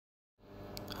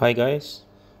Hi guys,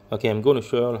 okay, I'm going to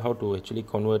show you how to actually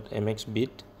convert MXBIT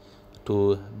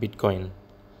to Bitcoin.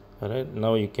 Alright,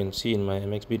 now you can see in my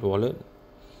MXBIT wallet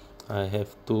I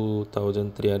have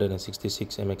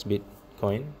 2366 MXBIT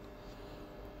coin.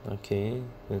 Okay,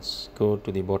 let's go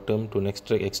to the bottom to next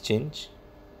track exchange.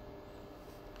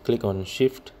 Click on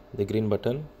shift, the green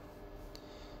button,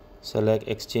 select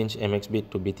exchange MXBIT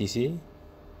to BTC.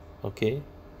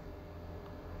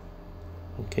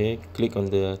 Okay, click on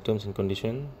the terms and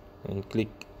condition and click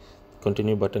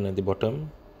continue button at the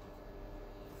bottom.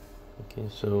 Okay,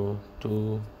 so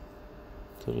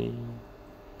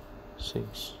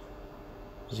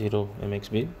 2360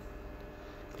 MXBIT.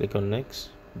 Click on next.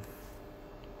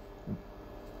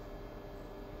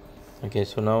 Okay,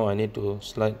 so now I need to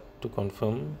slide to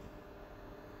confirm.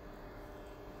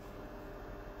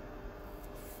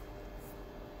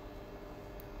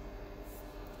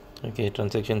 Okay,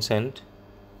 transaction sent.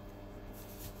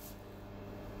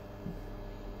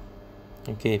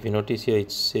 Okay, if you notice here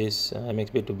it says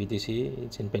MXBIT to BTC,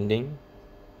 it's in pending.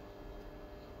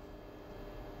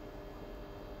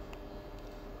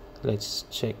 Let's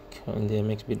check on the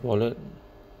MXBIT wallet.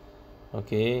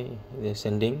 Okay, they're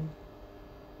sending.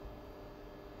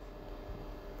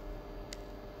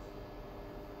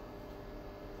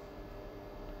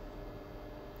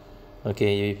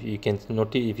 Okay, if you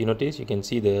notice, you can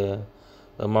see the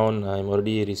amount I'm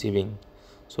already receiving.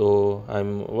 So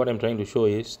what I'm trying to show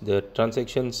is the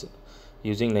transactions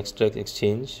using NetfixPay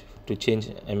exchange to change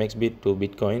MXBIT to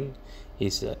Bitcoin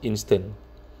is instant.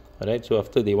 Alright, so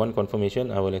after the one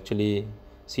confirmation, I will actually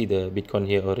see the Bitcoin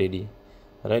here already.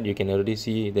 Alright, you can already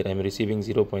see that I'm receiving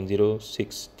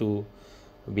 0.062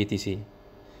 BTC.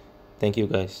 Thank you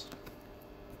guys.